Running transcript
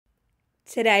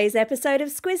Today's episode of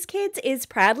Squiz Kids is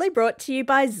proudly brought to you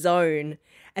by Zone,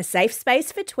 a safe space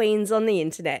for tweens on the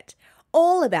internet.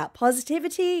 All about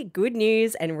positivity, good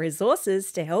news and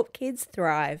resources to help kids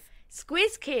thrive.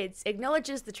 Squiz Kids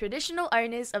acknowledges the traditional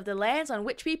owners of the lands on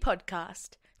which we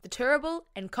podcast, the Turrbal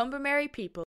and Kombumerri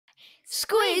people.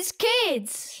 Squiz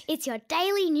Kids! It's your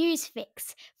daily news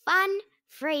fix. Fun,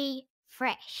 free,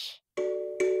 fresh.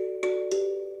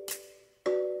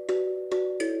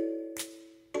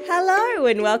 Hello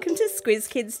and welcome to Squiz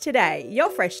Kids Today, your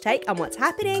fresh take on what's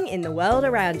happening in the world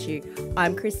around you.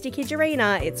 I'm Christy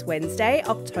Kijarina. It's Wednesday,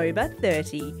 October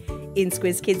 30. In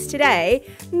Squiz Kids Today,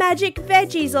 magic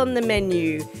veggies on the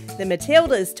menu, the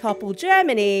Matildas topple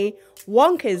Germany,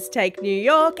 Wonkas take New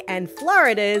York, and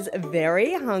Florida's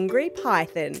very hungry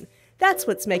python. That's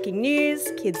what's making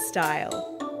news, kids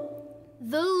style.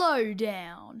 The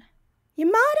Lowdown. You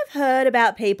might have heard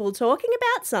about people talking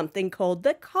about something called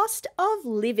the cost of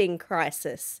living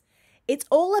crisis. It's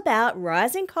all about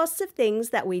rising costs of things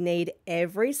that we need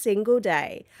every single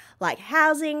day, like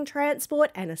housing, transport,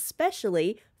 and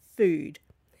especially food.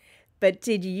 But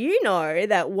did you know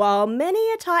that while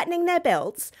many are tightening their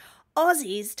belts,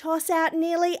 Aussies toss out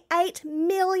nearly 8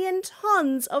 million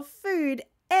tonnes of food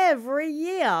every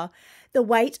year, the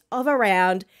weight of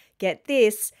around, get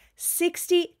this,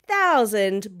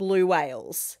 60,000 blue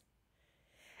whales.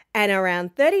 And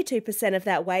around 32% of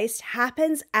that waste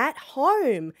happens at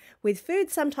home, with food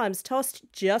sometimes tossed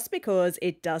just because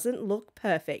it doesn't look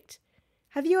perfect.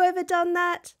 Have you ever done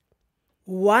that?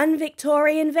 One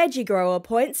Victorian veggie grower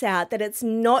points out that it's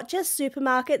not just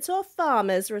supermarkets or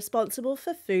farmers responsible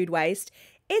for food waste,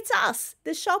 it's us,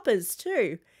 the shoppers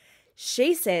too.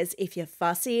 She says if you're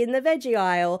fussy in the veggie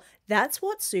aisle, that's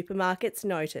what supermarkets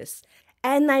notice.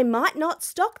 And they might not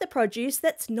stock the produce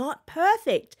that's not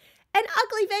perfect. And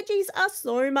ugly veggies are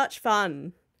so much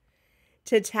fun.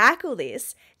 To tackle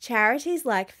this, charities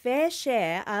like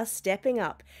FareShare are stepping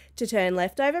up to turn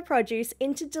leftover produce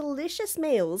into delicious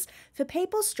meals for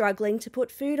people struggling to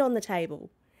put food on the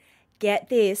table. Get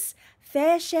this,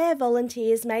 FareShare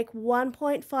volunteers make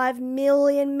 1.5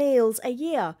 million meals a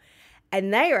year,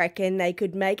 and they reckon they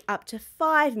could make up to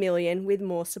 5 million with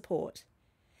more support.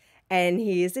 And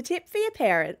here's a tip for your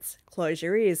parents. Close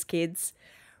your ears, kids.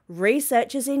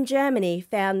 Researchers in Germany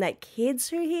found that kids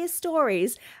who hear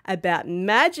stories about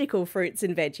magical fruits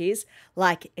and veggies,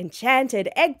 like enchanted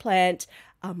eggplant,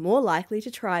 are more likely to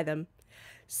try them.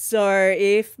 So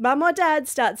if mum or dad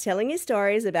starts telling you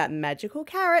stories about magical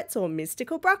carrots or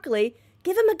mystical broccoli,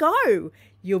 give them a go.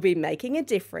 You'll be making a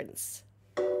difference.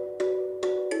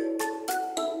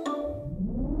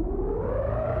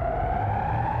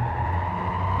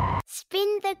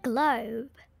 Spin the globe.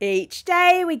 Each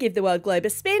day we give the world globe a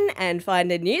spin and find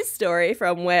a news story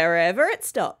from wherever it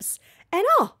stops. And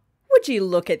would you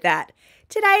look at that?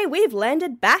 Today we've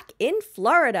landed back in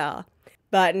Florida.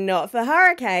 But not for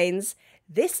hurricanes.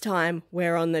 This time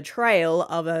we're on the trail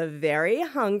of a very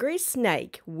hungry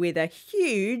snake with a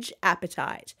huge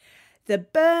appetite. The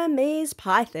Burmese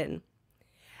python.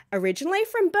 Originally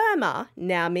from Burma,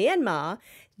 now Myanmar,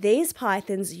 these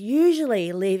pythons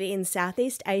usually live in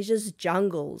Southeast Asia's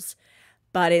jungles.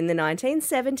 But in the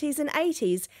 1970s and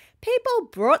 80s, people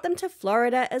brought them to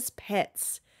Florida as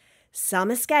pets.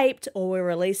 Some escaped or were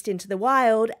released into the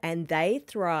wild and they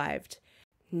thrived.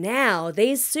 Now,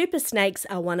 these super snakes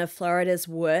are one of Florida's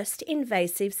worst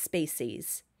invasive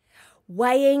species.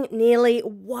 Weighing nearly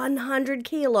 100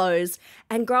 kilos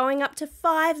and growing up to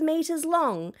 5 meters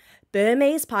long,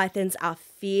 Burmese pythons are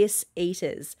fierce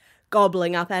eaters,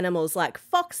 gobbling up animals like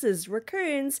foxes,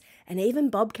 raccoons, and even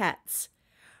bobcats.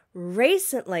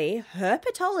 Recently,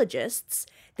 herpetologists,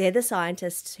 they're the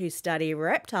scientists who study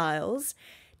reptiles,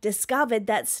 discovered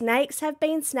that snakes have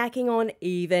been snacking on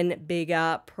even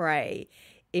bigger prey,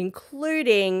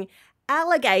 including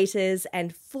alligators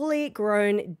and fully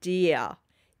grown deer.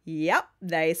 Yep,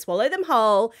 they swallow them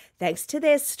whole thanks to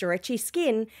their stretchy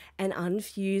skin and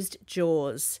unfused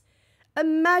jaws.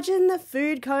 Imagine the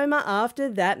food coma after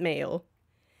that meal.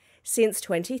 Since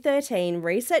 2013,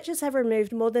 researchers have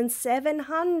removed more than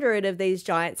 700 of these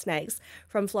giant snakes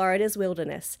from Florida's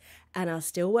wilderness and are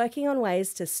still working on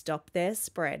ways to stop their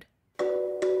spread.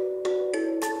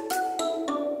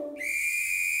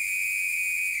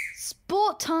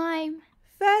 Sport time.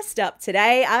 First up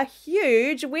today, a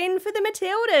huge win for the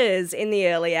Matildas in the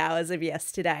early hours of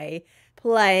yesterday.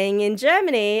 Playing in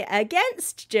Germany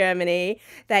against Germany,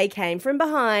 they came from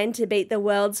behind to beat the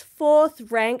world's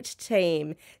 4th-ranked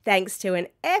team, thanks to an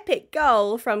epic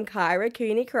goal from Kyra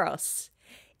Cooney-Cross.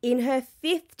 In her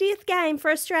 50th game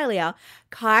for Australia,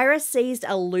 Kyra seized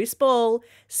a loose ball,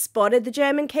 spotted the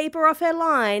German keeper off her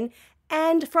line,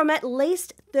 and from at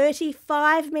least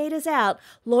 35 metres out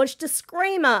launched a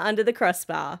screamer under the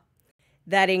crossbar.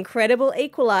 That incredible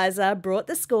equaliser brought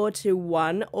the score to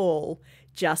 1-1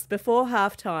 just before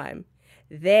half-time.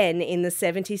 Then, in the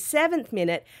 77th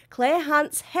minute, Claire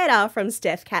Hunt's header from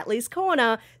Steph Catley's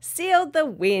corner sealed the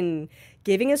win,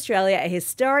 giving Australia a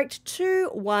historic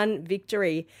 2-1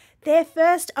 victory, their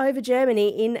first over Germany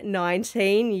in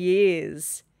 19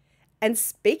 years. And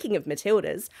speaking of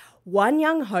Matildas, one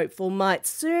young hopeful might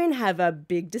soon have a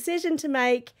big decision to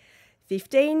make.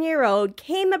 15-year-old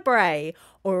Kima Bray,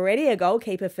 already a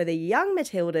goalkeeper for the young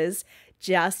Matildas,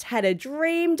 just had a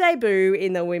dream debut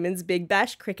in the Women's Big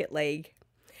Bash Cricket League.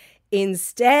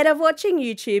 Instead of watching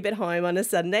YouTube at home on a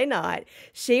Sunday night,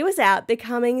 she was out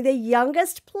becoming the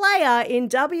youngest player in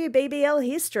WBBL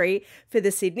history for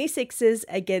the Sydney Sixers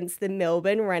against the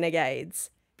Melbourne Renegades.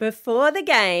 Before the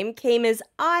game, Kima's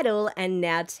idol and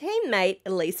now teammate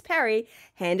Elise Perry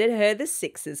handed her the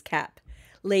Sixers cap,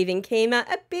 leaving Kima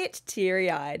a bit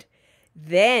teary-eyed.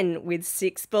 Then, with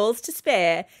 6 balls to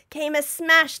spare, Kima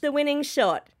smashed the winning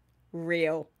shot.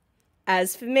 Real.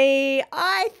 As for me,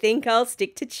 I think I'll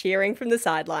stick to cheering from the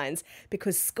sidelines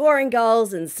because scoring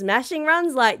goals and smashing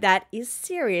runs like that is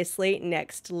seriously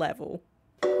next level.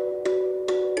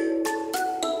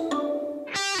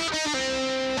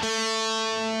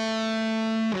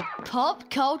 Pop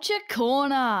Culture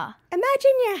Corner.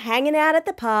 Imagine you're hanging out at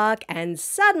the park and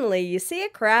suddenly you see a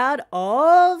crowd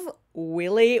of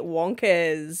Willy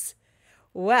Wonkas.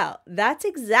 Well, that's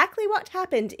exactly what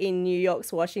happened in New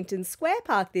York's Washington Square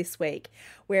Park this week,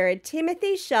 where a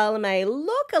Timothée Chalamet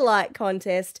look-alike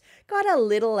contest got a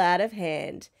little out of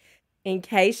hand. In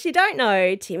case you don't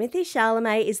know, Timothée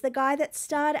Chalamet is the guy that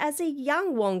starred as a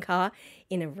young Wonka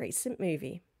in a recent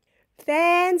movie.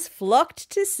 Fans flocked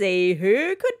to see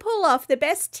who could pull off the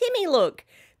best Timmy look,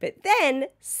 but then,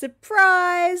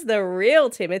 surprise, the real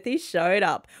Timothy showed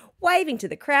up, waving to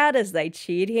the crowd as they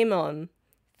cheered him on.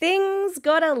 Things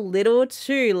got a little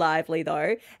too lively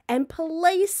though, and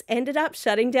police ended up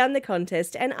shutting down the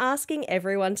contest and asking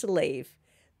everyone to leave.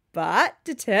 But,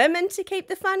 determined to keep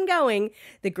the fun going,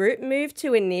 the group moved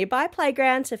to a nearby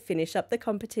playground to finish up the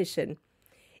competition.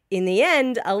 In the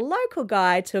end, a local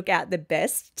guy took out the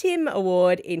Best Tim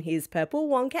award in his purple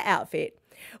Wonka outfit,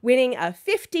 winning a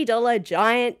 $50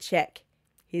 giant check.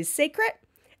 His secret?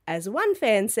 As one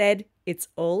fan said, it's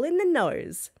all in the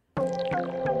nose.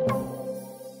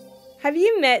 Have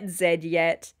you met Zed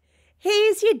yet?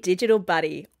 He's your digital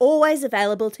buddy, always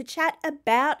available to chat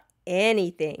about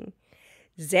anything.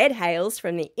 Zed hails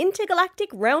from the intergalactic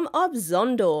realm of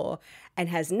Zondor and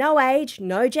has no age,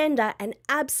 no gender, and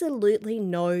absolutely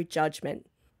no judgment.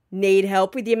 Need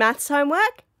help with your maths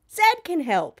homework? Zed can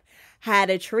help. Had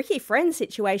a tricky friend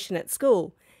situation at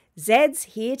school? Zed's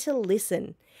here to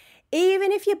listen.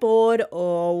 Even if you're bored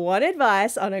or want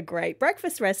advice on a great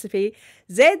breakfast recipe,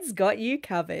 Zed's got you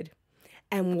covered.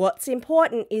 And what's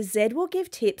important is Zed will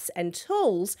give tips and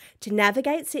tools to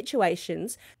navigate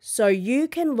situations so you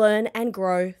can learn and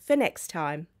grow for next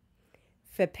time.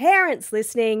 For parents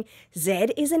listening,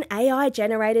 Zed is an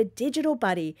AI-generated digital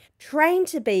buddy trained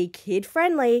to be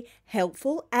kid-friendly,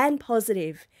 helpful and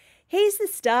positive. He's the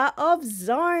star of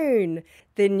Zone,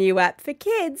 the new app for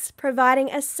kids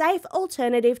providing a safe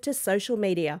alternative to social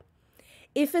media.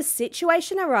 If a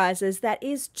situation arises that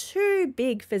is too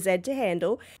big for Zed to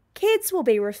handle, kids will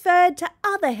be referred to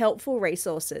other helpful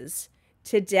resources.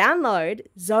 To download,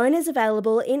 Zone is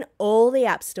available in all the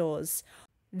app stores.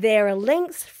 There are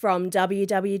links from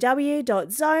www.zone.app.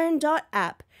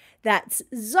 That's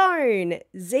Zone,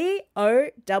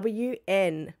 Z-O-W-N.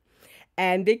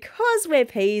 And because we're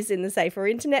peas in the Safer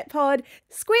Internet pod,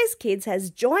 Squiz Kids has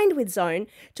joined with Zone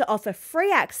to offer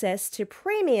free access to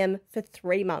Premium for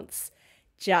 3 months.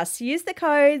 Just use the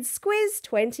code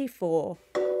SQUIZ24.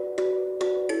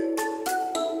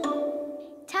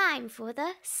 Time for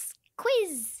the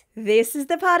quiz. This is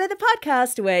the part of the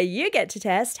podcast where you get to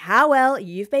test how well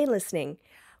you've been listening.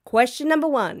 Question number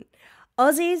 1.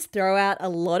 Aussies throw out a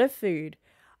lot of food.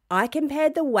 I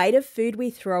compared the weight of food we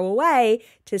throw away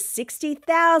to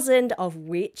 60,000 of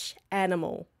which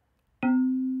animal?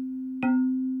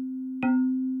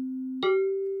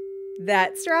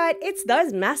 That's right, it's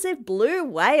those massive blue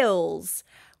whales.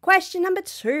 Question number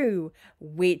 2.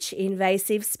 Which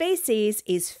invasive species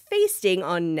is feasting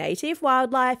on native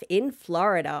wildlife in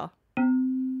Florida?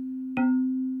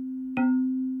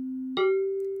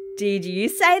 Did you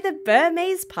say the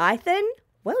Burmese python?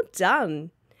 Well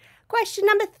done. Question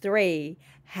number 3.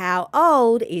 How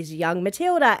old is young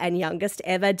Matilda and youngest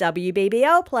ever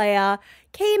WBBL player,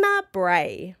 Kima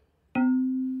Bray?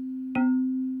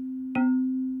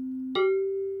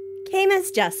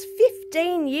 Kima's just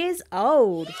 15 years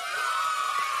old.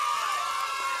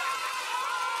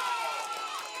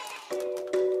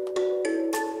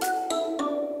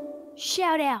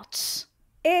 Shout-outs.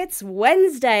 It's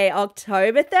Wednesday,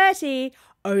 October 30.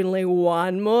 Only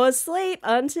one more sleep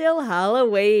until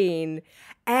Halloween.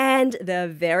 And the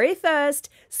very first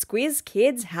Squiz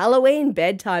Kids Halloween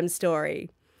bedtime story.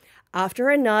 After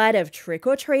a night of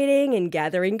trick-or-treating and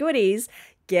gathering goodies,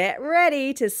 get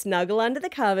ready to snuggle under the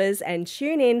covers and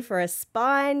tune in for a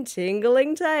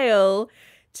spine-tingling tale.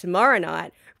 Tomorrow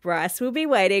night, Bryce will be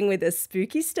waiting with a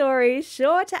spooky story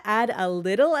sure to add a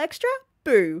little extra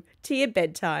boo to your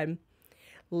bedtime.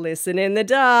 Listen in the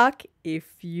dark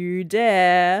if you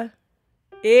dare.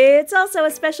 It's also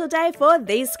a special day for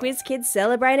these Squiz Kids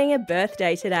celebrating a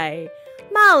birthday today.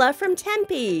 Marla from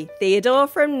Tempe, Theodore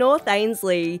from North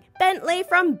Ainslie, Bentley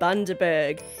from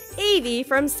Bundaberg, Evie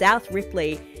from South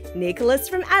Ripley, Nicholas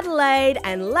from Adelaide,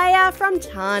 and Leah from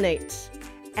Tarneit.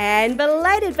 And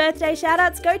belated birthday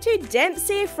shoutouts go to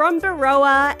Dempsey from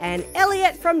Baroa and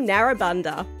Elliot from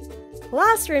Narrabundah.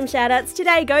 Classroom shoutouts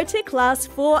today go to Class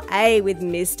 4A with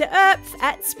Mr. Earpf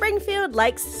at Springfield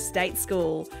Lakes State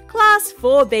School, Class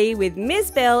 4B with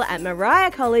Ms. Bell at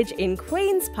Mariah College in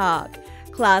Queen's Park,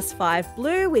 Class 5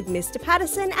 Blue with Mr.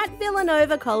 Patterson at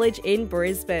Villanova College in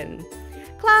Brisbane,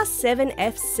 Class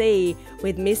 7FC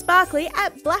with Miss Barkley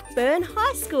at Blackburn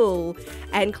High School,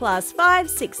 and Class 5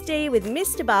 6D with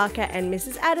Mr. Barker and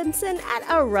Mrs. Adamson at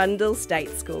Arundel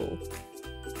State School.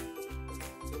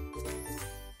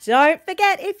 Don't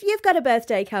forget, if you've got a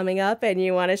birthday coming up and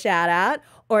you want a shout out,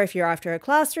 or if you're after a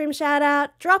classroom shout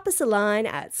out, drop us a line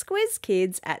at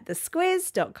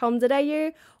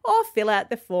squizkids@thesquiz.com.au or fill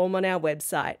out the form on our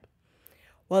website.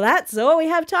 Well, that's all we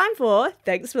have time for.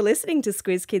 Thanks for listening to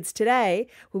Squiz Kids today.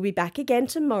 We'll be back again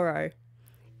tomorrow.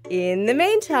 In the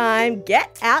meantime,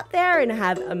 get out there and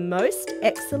have a most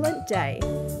excellent day.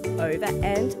 Over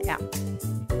and out.